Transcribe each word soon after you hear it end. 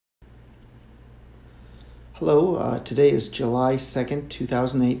Hello, today is July 2nd,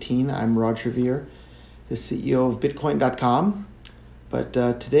 2018. I'm Roger Ver, the CEO of Bitcoin.com. But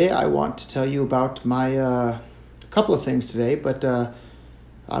today I want to tell you about my, a couple of things today, but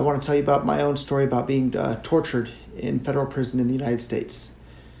I want to tell you about my own story about being tortured in federal prison in the United States.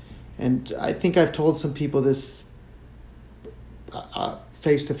 And I think I've told some people this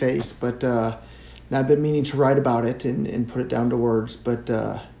face to face, but I've been meaning to write about it and put it down to words, but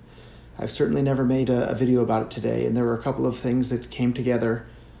I've certainly never made a video about it today, and there were a couple of things that came together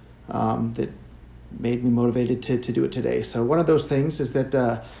that made me motivated to do it today. So one of those things is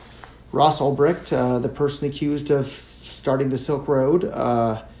that Rossa Ульбрихta, the person accused of starting the Silk Road,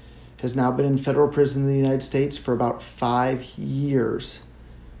 has now been in federal prison in the United States for about 5 years.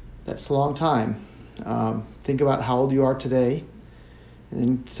 That's a long time. Think about how old you are today, and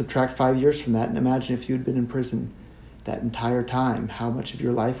then subtract 5 years from that, and imagine if you had been in prison that entire time, how much of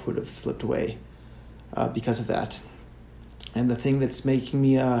your life would have slipped away because of that. And the thing that's making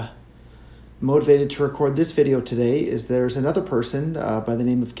me motivated to record this video today is there's another person by the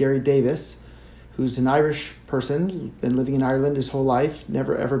name of Gari Devisa, who's an Irish person, been living in Ireland his whole life,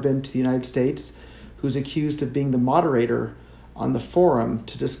 never ever been to the United States, who's accused of being the moderator on the forum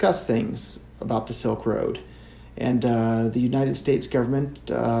to discuss things about the Silk Road. And the United States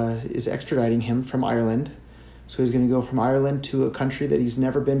government is extraditing him from Ireland. So he's going to go from Ireland to a country that he's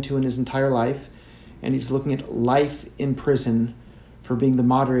never been to in his entire life, and he's looking at life in prison for being the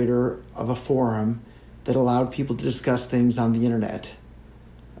moderator of a forum that allowed people to discuss things on the internet.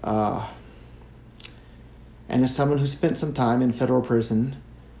 And as someone who spent some time in federal prison,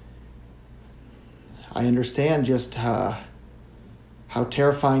 I understand just how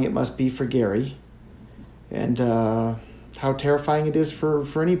terrifying it must be for Garri, and how terrifying it is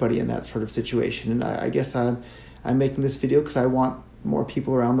for anybody in that sort of situation. And I guess I'm making this video because I want more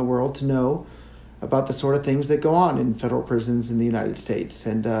people around the world to know about the sort of things that go on in federal prisons in the United States.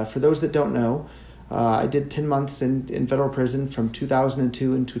 And for those that don't know, I did 10 months in federal prison from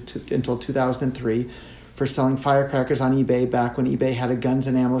 2002 until 2003 for selling firecrackers on eBay back when eBay had a guns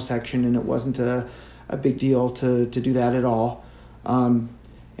and ammo section, and it wasn't a big deal to do that at all.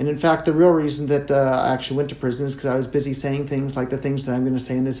 And in fact, the real reason that I actually went to prison is because I was busy saying things like the things that I'm going to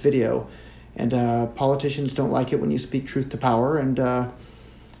say in this video. And politicians don't like it when you speak truth to power, and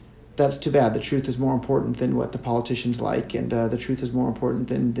that's too bad. The truth is more important than what the politicians like, and the truth is more important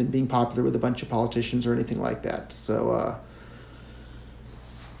than being popular with a bunch of politicians or anything like that. So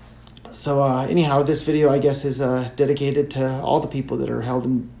anyhow, this video, I guess, is dedicated to all the people that are held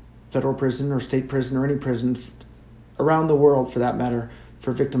in federal prison or state prison or any prison around the world, for that matter,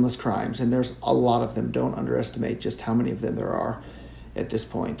 for victimless crimes. And there's a lot of them. Don't underestimate just how many of them there are at this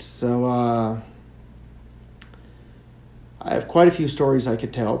point. So I have quite a few stories I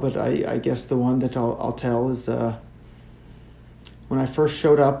could tell, but I guess the one that I'll tell is when I first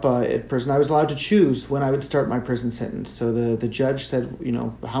showed up at prison, I was allowed to choose when I would start my prison sentence. So the judge said,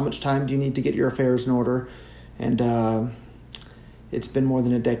 how much time do you need to get your affairs in order? And it's been more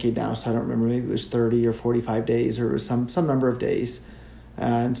than a decade now, so I don't remember, maybe it was 30 or 45 days, or some number of days.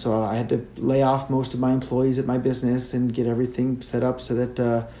 And so I had to lay off most of my employees at my business and get everything set up so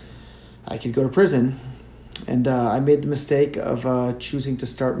that I could go to prison. And I made the mistake of choosing to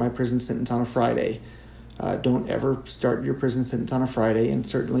start my prison sentence on a Friday. Don't ever start your prison sentence on a Friday, and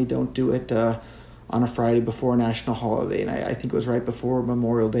certainly don't do it on a Friday before a national holiday. And I think it was right before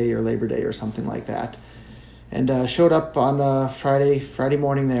Memorial Day or Labor Day or something like that. And showed up on Friday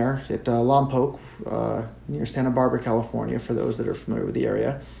morning there at Lompoc, near Santa Barbara, California, for those that are familiar with the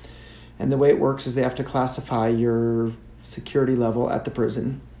area. And the way it works is they have to classify your security level at the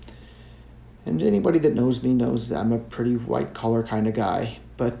prison. And anybody that knows me knows that I'm a pretty white-collar kind of guy.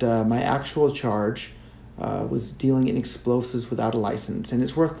 But my actual charge was dealing in explosives without a license. And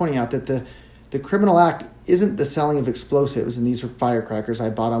it's worth pointing out that the criminal act isn't the selling of explosives, and these are firecrackers I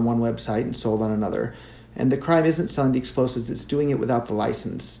bought on one website and sold on another. And the crime isn't selling the explosives, it's doing it without the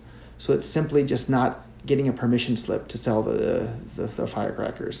license. So it's simply just not getting a permission slip to sell the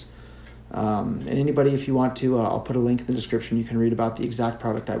firecrackers. And anybody, if you want to, I'll put a link in the description. You can read about the exact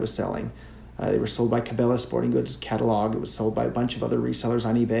product I was selling. They were sold by Cabela Sporting Goods catalog. It was sold by a bunch of other resellers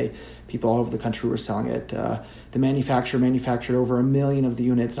on eBay. People all over the country were selling it. The manufacturer manufactured over 1 million of the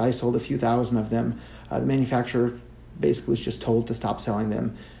units. I sold a few thousand of them. The manufacturer basically was just told to stop selling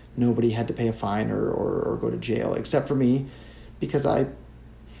them. Nobody had to pay a fine or go to jail, except for me, because I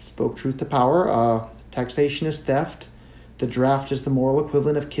spoke truth to power. Taxation is theft. The draft is the moral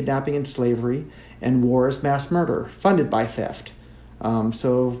equivalent of kidnapping and slavery. And war is mass murder, funded by theft.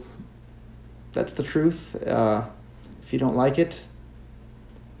 So that's the truth. If you don't like it,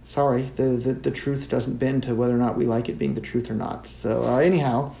 sorry, the truth doesn't bend to whether or not we like it being the truth or not. So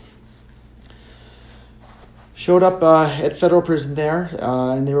anyhow, showed up at federal prison there,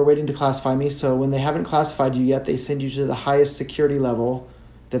 and they were waiting to classify me. So when they haven't classified you yet, they send you to the highest security level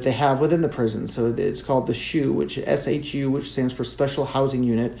that they have within the prison. So it's called the SHU, which SHU, which stands for Special Housing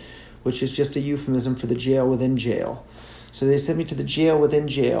Unit, which is just a euphemism for the jail within jail. So they sent me to the jail within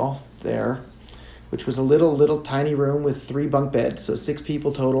jail there, which was a little tiny room with 3 bunk beds, so 6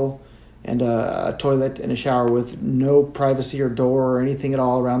 people total, and a toilet and a shower with no privacy or door or anything at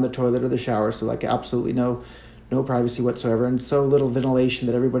all around the toilet or the shower. So like absolutely no privacy whatsoever, and so little ventilation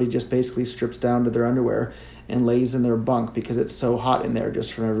that everybody just basically strips down to their underwear and lays in their bunk because it's so hot in there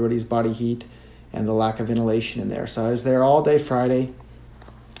just from everybody's body heat and the lack of ventilation in there. So I was there all day Friday,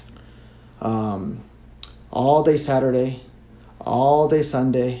 all day Saturday, all day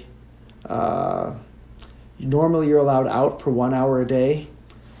Sunday. Normally you're allowed out for 1 hour a day,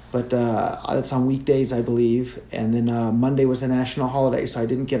 but that's on weekdays, I believe. And then Monday was a national holiday, so I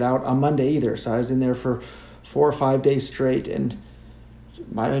didn't get out on Monday either. So I was in there for 4 or 5 days straight, and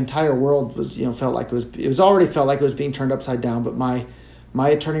my entire world was, felt like already felt like it was being turned upside down. But my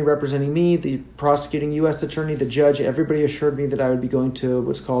attorney representing me, the prosecuting U.S. attorney, the judge, everybody assured me that I would be going to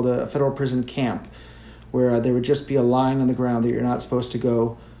what's called a federal prison camp, where there would just be a line on the ground that you're not supposed to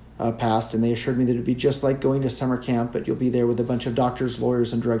go past. And they assured me that it would be just like going to summer camp, but you'll be there with a bunch of doctors,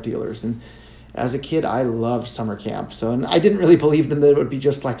 lawyers, and drug dealers. And as a kid, I loved summer camp. And I didn't really believe them that it would be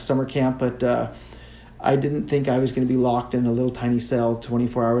just like summer camp, but I didn't think I was going to be locked in a little tiny cell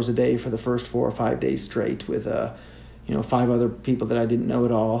 24 hours a day for the first 4 or 5 days straight with 5 other people that I didn't know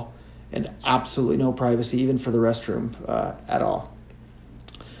at all, and absolutely no privacy even for the restroom at all.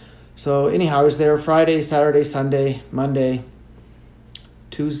 So anyhow, I was there Friday, Saturday, Sunday, Monday.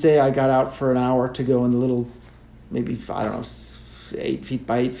 Tuesday I got out for an hour to go in the little, maybe, 8 feet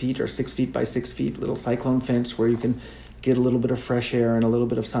by 8 feet or 6 feet by 6 feet little cyclone fence where you can get a little bit of fresh air and a little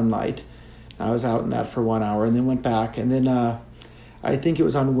bit of sunlight. I was out in that for 1 hour and then went back. And then I think it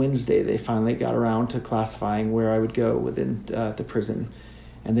was on Wednesday they finally got around to classifying where I would go within the prison.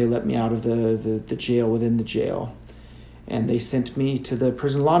 And they let me out of the jail within the jail. And they sent me to the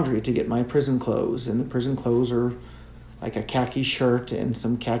prison laundry to get my prison clothes. And the prison clothes are like a khaki shirt and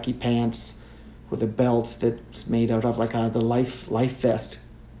some khaki pants with a belt that's made out of like the life vest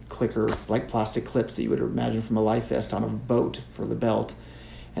clicker, like plastic clips that you would imagine from a life vest on a boat for the belt.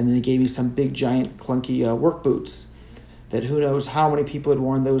 And then they gave me some big, giant, clunky work boots that who knows how many people had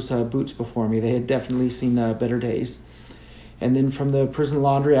worn those boots before me. They had definitely seen better days. And then from the prison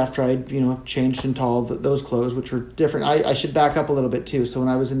laundry, after I'd changed into all those clothes, which were different, I should back up a little bit too. So when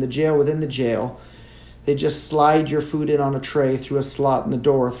I was in the jail, within the jail, they just slide your food in on a tray through a slot in the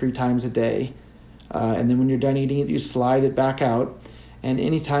door 3 times a day. And then when you're done eating it, you slide it back out. And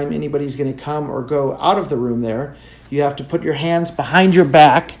anytime anybody's going to come or go out of the room there, you have to put your hands behind your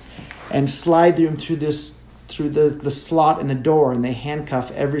back and slide them through the slot in the door, and they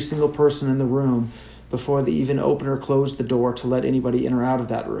handcuff every single person in the room before they even open or close the door to let anybody in or out of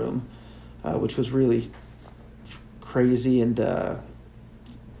that room, which was really crazy and I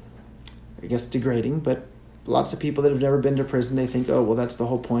guess degrading. But lots of people that have never been to prison, they think, oh, well, that's the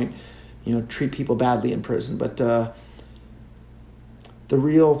whole point, treat people badly in prison. But the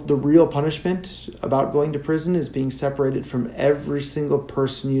real punishment about going to prison is being separated from every single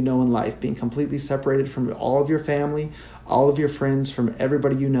person you know in life, being completely separated from all of your family, all of your friends, from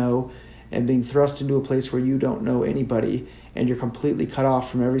everybody you know, and being thrust into a place where you don't know anybody, and you're completely cut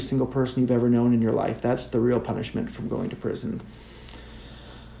off from every single person you've ever known in your life. That's the real punishment from going to prison.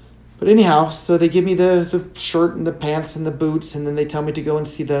 But anyhow, so they give me the shirt and the pants and the boots, and then they tell me to go and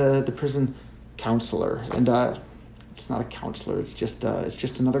see the prison counselor. And it's not a counselor, it's just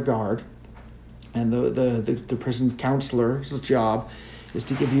another guard. And the prison counselor's job is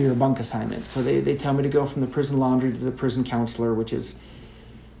to give you your bunk assignment. So they tell me to go from the prison laundry to the prison counselor, which is,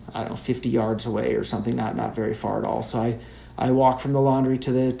 50 yards away or something, not very far at all. So I walk from the laundry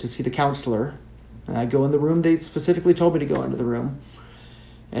to see the counselor, and I go in the room. They specifically told me to go into the room.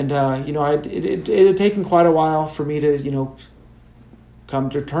 And, it had taken quite a while for me to, come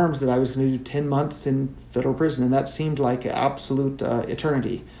to terms that I was going to do 10 months in federal prison, and that seemed like absolute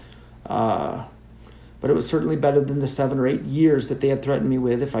eternity. But it was certainly better than the 7 or 8 years that they had threatened me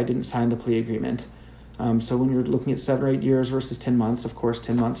with if I didn't sign the plea agreement. So when you're looking at 7 or 8 years versus 10 months, of course,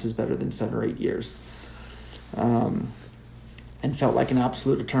 10 months is better than 7 or 8 years. And felt like an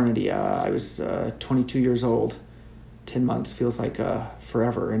absolute eternity. I was 22 years old. 10 months feels like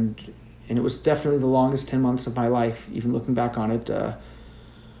forever. And it was definitely the longest 10 months of my life, even looking back on it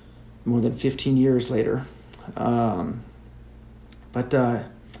more than 15 years later. But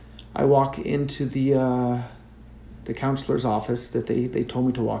I walk into the counselor's office that they told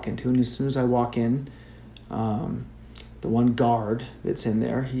me to walk into, and as soon as I walk in, the one guard that's in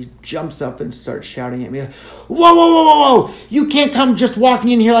there, he jumps up and starts shouting at me, "Whoa, whoa, whoa, whoa, whoa! You can't come just walking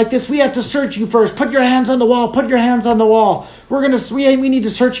in here like this. We have to search you first. Put your hands on the wall. Put your hands on the wall. We need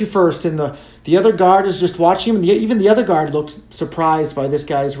to search you first." And the other guard is just watching him, and even the other guard looked surprised by this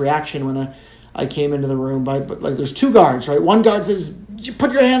guy's reaction when I came into the room. But like, there's two guards, right? One guard says,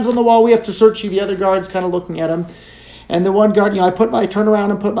 "Put your hands on the wall. We have to search you." The other guard's kind of looking at him. And the one guard, I turn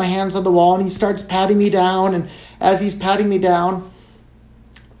around and put my hands on the wall, and he starts patting me down. And as he's patting me down,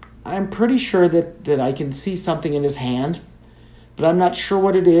 I'm pretty sure that I can see something in his hand, but I'm not sure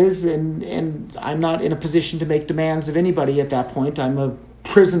what it is, and I'm not in a position to make demands of anybody at that point. I'm a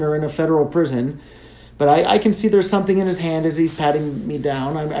prisoner in a federal prison, but I can see there's something in his hand as he's patting me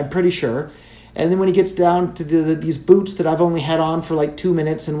down. I'm pretty sure. And then when he gets down to these boots that I've only had on for like 2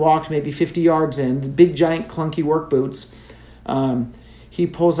 minutes and walked maybe 50 yards in, the big, giant, clunky work boots, he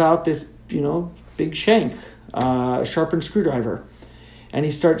pulls out this, big shank, sharpened screwdriver. And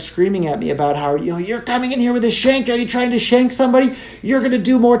he starts screaming at me about how, "You're coming in here with a shank. Are you trying to shank somebody? You're going to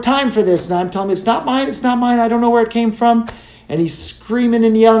do more time for this." And I'm telling him, "It's not mine. It's not mine. I don't know where it came from." And he's screaming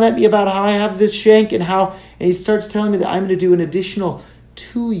and yelling at me about how I have this shank and he starts telling me that I'm going to do an additional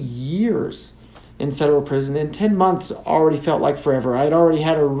 2 years in federal prison, and 10 months already felt like forever. I'd already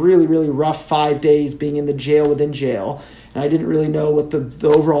had a really, really rough 5 days being in the jail within jail, and I didn't really know what the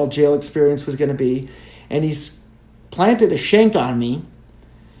overall jail experience was going to be. And he's planted a shank on me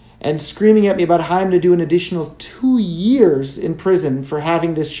and screaming at me about how I'm going to do an additional 2 years in prison for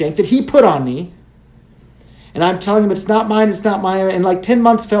having this shank that he put on me. And I'm telling him, "It's not mine, it's not mine." And like 10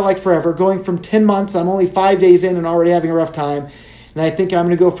 months felt like forever. Going from 10 months, I'm only 5 days in and already having a rough time. And I think I'm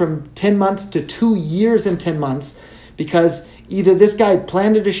going to go from 10 months to 2 years and 10 months because either this guy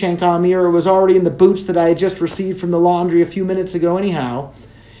planted a shank on me or it was already in the boots that I had just received from the laundry a few minutes ago anyhow.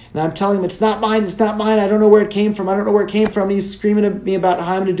 And I'm telling him, "It's not mine, it's not mine. I don't know where it came from. I don't know where it came from." And he's screaming at me about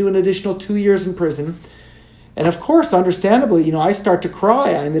how I'm going to do an additional 2 years in prison. And of course, understandably, I start to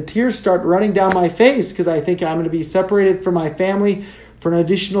cry and the tears start running down my face because I think I'm going to be separated from my family for an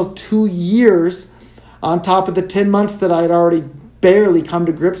additional 2 years on top of the 10 months that I had already barely come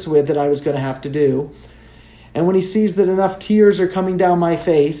to grips with that I was going to have to do. And when he sees that enough tears are coming down my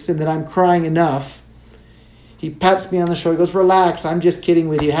face and that I'm crying enough, he pats me on the shoulder, goes, "Relax, I'm just kidding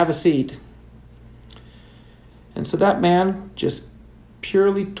with you, have a seat." And so that man just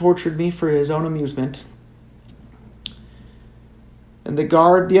purely tortured me for his own amusement. And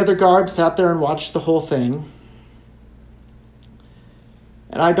the other guard sat there and watched the whole thing.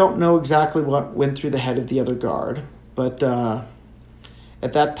 And I don't know exactly what went through the head of the other guard, but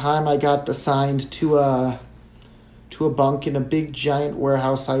at that time, I got assigned to a bunk in a big, giant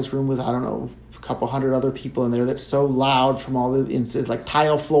warehouse-sized room with, I don't know, a couple hundred other people in there. That's so loud from all it's like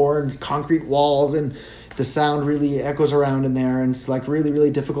tile floor and concrete walls, and the sound really echoes around in there, and it's like really,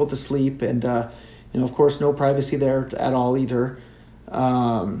 really difficult to sleep. And of course, no privacy there at all either.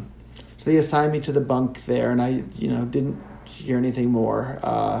 So they assigned me to the bunk there, and I, didn't hear anything more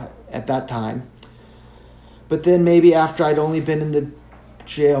at that time. But then maybe after I'd only been in the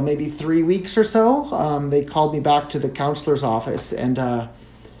jail maybe 3 weeks or so, they called me back to the counselor's office, and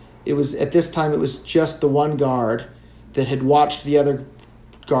it was just the one guard that had watched the other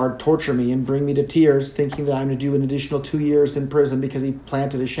guard torture me and bring me to tears, thinking that I'm going to do an additional 2 years in prison because he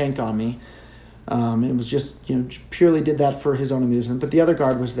planted a shank on me. It was just, purely did that for his own amusement. But the other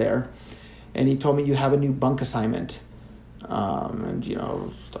guard was there, and he told me, "You have a new bunk assignment." And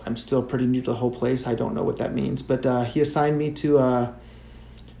I'm still pretty new to the whole place. I don't know what that means, but he assigned me to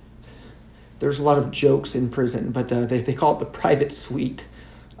there's a lot of jokes in prison, but they call it the private suite.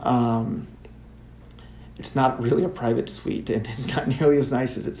 It's not really a private suite, and it's not nearly as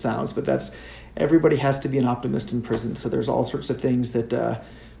nice as it sounds, but everybody has to be an optimist in prison. So there's all sorts of things that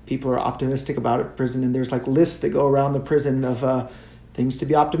people are optimistic about at prison, and there's like lists that go around the prison of things to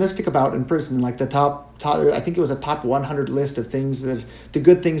be optimistic about in prison, like the top, I think it was a top 100 list of things the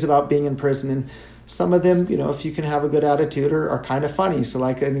good things about being in prison. And some of them, if you can have a good attitude, are kind of funny. So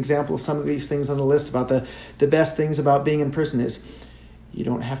like an example of some of these things on the list about the best things about being in prison is you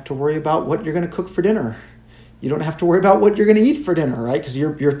don't have to worry about what you're going to cook for dinner. You don't have to worry about what you're going to eat for dinner, right? Because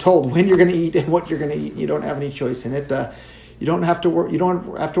you're told when you're going to eat and what you're going to eat. You don't have any choice in it. You don't have to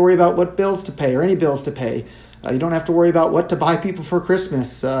worry about what bills to pay or any bills to pay. You don't have to worry about what to buy people for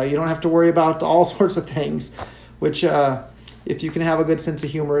Christmas. You don't have to worry about all sorts of things, which if you can have a good sense of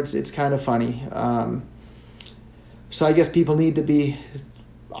humor, it's kind of funny. So I guess people need to be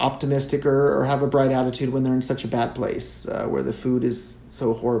optimistic or have a bright attitude when they're in such a bad place where the food is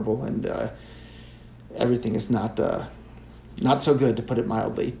so horrible, and everything is not so good, to put it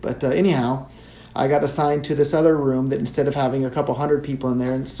mildly. But anyhow, I got assigned to this other room that instead of having a couple hundred people in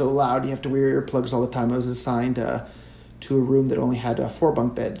there and it's so loud you have to wear earplugs all the time, I was assigned to a room that only had 4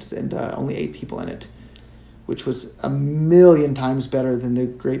 bunk beds and only 8 people in it, which was a million times better than the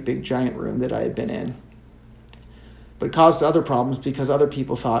great big giant room that I had been in. But it caused other problems because other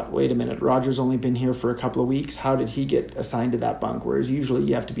people thought, wait a minute, Roger's only been here for a couple of weeks. How did he get assigned to that bunk? Whereas usually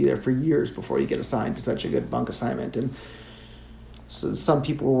you have to be there for years before you get assigned to such a good bunk assignment. And so some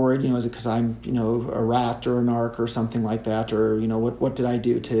people were worried, is it because I'm, a rat or a narc or something like that? Or, what did I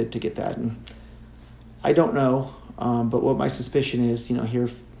do to get that? And I don't know. But what my suspicion is, here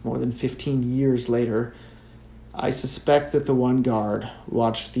more than 15 years later, I suspect that the one guard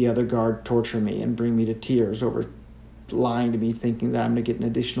watched the other guard torture me and bring me to tears over lying to me, thinking that I'm going to get an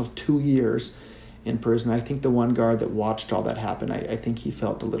additional 2 years in prison. I think the one guard that watched all that happen, I think he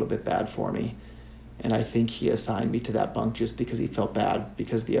felt a little bit bad for me. And I think he assigned me to that bunk just because he felt bad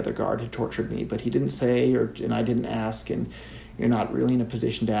because the other guard had tortured me. But he didn't say, and I didn't ask, and you're not really in a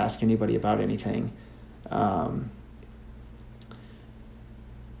position to ask anybody about anything. I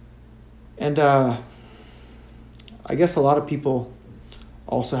guess a lot of people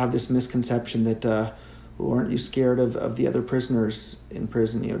also have this misconception that, weren't you scared of the other prisoners in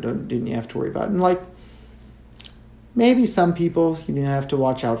prison? Didn't you have to worry about it? And maybe some people you have to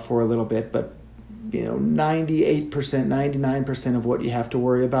watch out for a little bit, but 98%, 99% of what you have to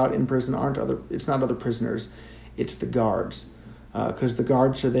worry about in prison it's not other prisoners, it's the guards. Because the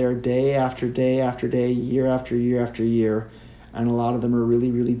guards are there day after day after day, year after year after year, and a lot of them are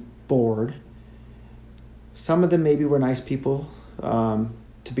really, really bored. Some of them maybe were nice people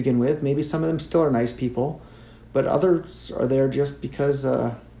to begin with. Maybe some of them still are nice people, but others are there just because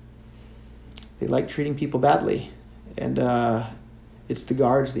they like treating people badly. And it's the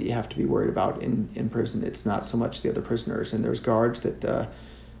guards that you have to be worried about in prison. It's not so much the other prisoners. And there's guards that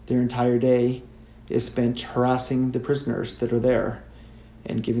their entire day is spent harassing the prisoners that are there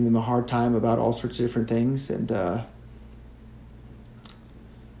and giving them a hard time about all sorts of different things. And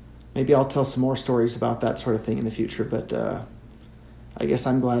maybe I'll tell some more stories about that sort of thing in the future, but I guess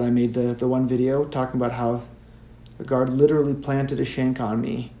I'm glad I made the one video talking about how a guard literally planted a shank on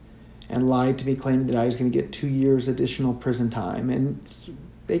me and lied to me, claiming that I was going to get 2 years additional prison time. And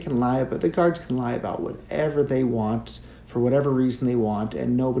they can lie, but the guards can lie about whatever they want for whatever reason they want,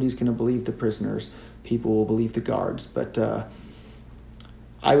 and nobody's going to believe the prisoners. People will believe the guards. But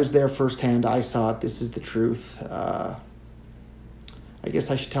I was there firsthand. I saw it. This is the truth. I guess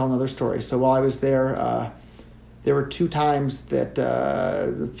I should tell another story. So while I was there were 2 times that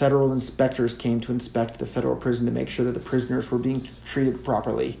the federal inspectors came to inspect the federal prison to make sure that the prisoners were being treated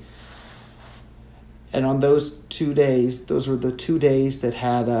properly. And on those 2 days, those were the 2 days that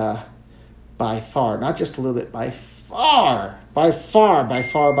had by far, not just a little bit, by far,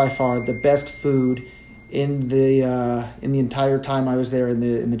 the best food in the entire time I was there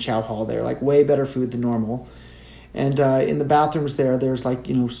in the chow hall there, way better food than normal. And in the bathrooms there's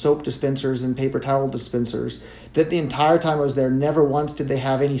soap dispensers and paper towel dispensers that the entire time I was there, never once did they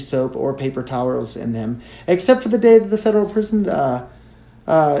have any soap or paper towels in them, except for the day that the federal prison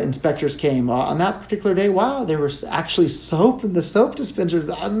inspectors came. On that particular day, wow, there was actually soap in the soap dispensers.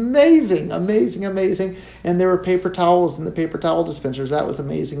 Amazing. And there were paper towels in the paper towel dispensers. That was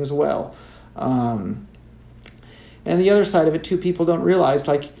amazing as well. And the other side of it, too, people don't realize,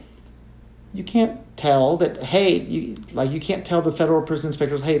 you can't tell that, hey, you can't tell the federal prison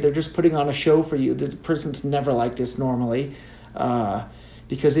inspectors, hey, they're just putting on a show for you. The prison's never like this normally.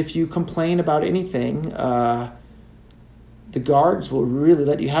 Because if you complain about anything, the guards will really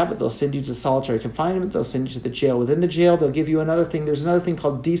let you have it. They'll send you to solitary confinement. They'll send you to the jail. Within the jail, they'll give you another thing. There's another thing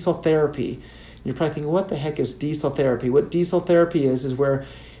called diesel therapy. And you're probably thinking, what the heck is diesel therapy? What diesel therapy is where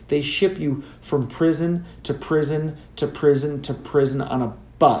they ship you from prison to prison to prison to prison on a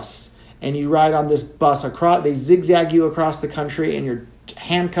bus. And you ride on this bus across. They zigzag you across the country, and you're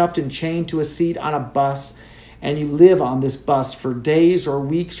handcuffed and chained to a seat on a bus. And you live on this bus for days or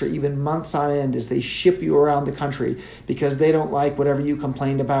weeks or even months on end as they ship you around the country because they don't like whatever you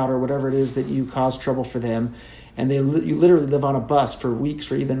complained about or whatever it is that you caused trouble for them. And you literally live on a bus for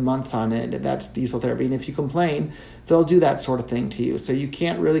weeks or even months on end, and that's diesel therapy. And if you complain, they'll do that sort of thing to you. So you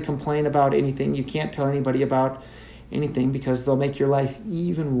can't really complain about anything. You can't tell anybody about anything because they'll make your life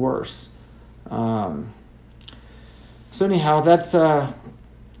even worse. So anyhow, that's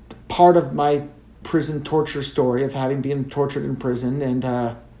part of my prison torture story of having been tortured in prison. And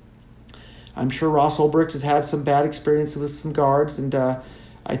I'm sure Rossa Ульбрихта has had some bad experiences with some guards. And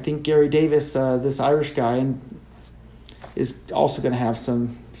I think Garri Devisa, this Irish guy, and is also going to have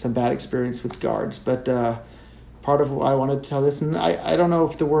some bad experience with guards. But part of why I wanted to tell this, and I don't know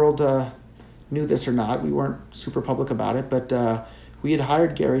if the world knew this or not. We weren't super public about it, but we had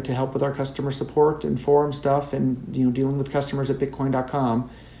hired Gary to help with our customer support and forum stuff, and dealing with customers at Bitcoin.com.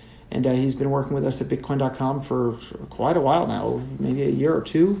 And he's been working with us at Bitcoin.com for quite a while now, maybe a year or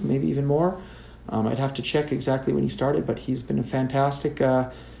two, maybe even more. I'd have to check exactly when he started, but he's been a fantastic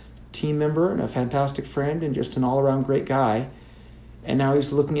team member and a fantastic friend and just an all-around great guy. And now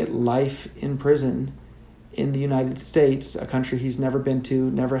he's looking at life in prison in the United States, a country he's never been to,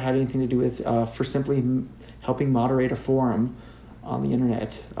 never had anything to do with, for simply helping moderate a forum on the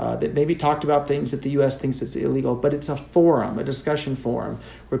internet that maybe talked about things that the U.S. thinks it's illegal, but it's a forum, a discussion forum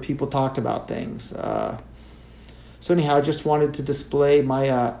where people talked about things. So anyhow, I just wanted to display my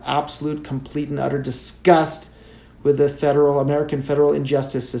absolute, complete, and utter disgust with the American federal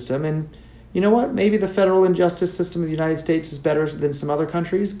injustice system. And you know what? Maybe the federal injustice system of the United States is better than some other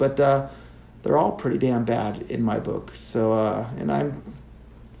countries, but they're all pretty damn bad in my book. So, and I'm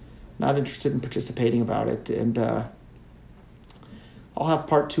not interested in participating about it. And I'll have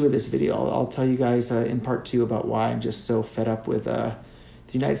part 2 of this video. I'll tell you guys in part 2 about why I'm just so fed up with the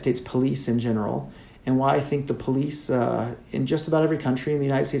United States police in general, and why I think the police in just about every country, in the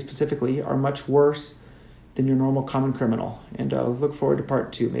United States specifically, are much worse than your normal common criminal. And look forward to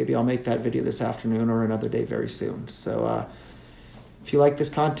part 2. Maybe I'll make that video this afternoon or another day very soon. So if you like this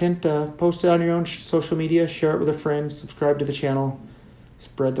content, post it on your own social media, share it with a friend, subscribe to the channel,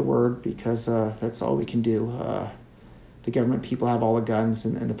 spread the word, because that's all we can do. The government people have all the guns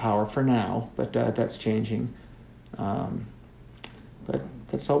and the power for now, but that's changing. But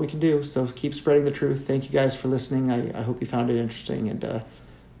that's all we can do. So keep spreading the truth. Thank you guys for listening. I hope you found it interesting, and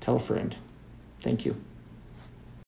tell a friend. Thank you.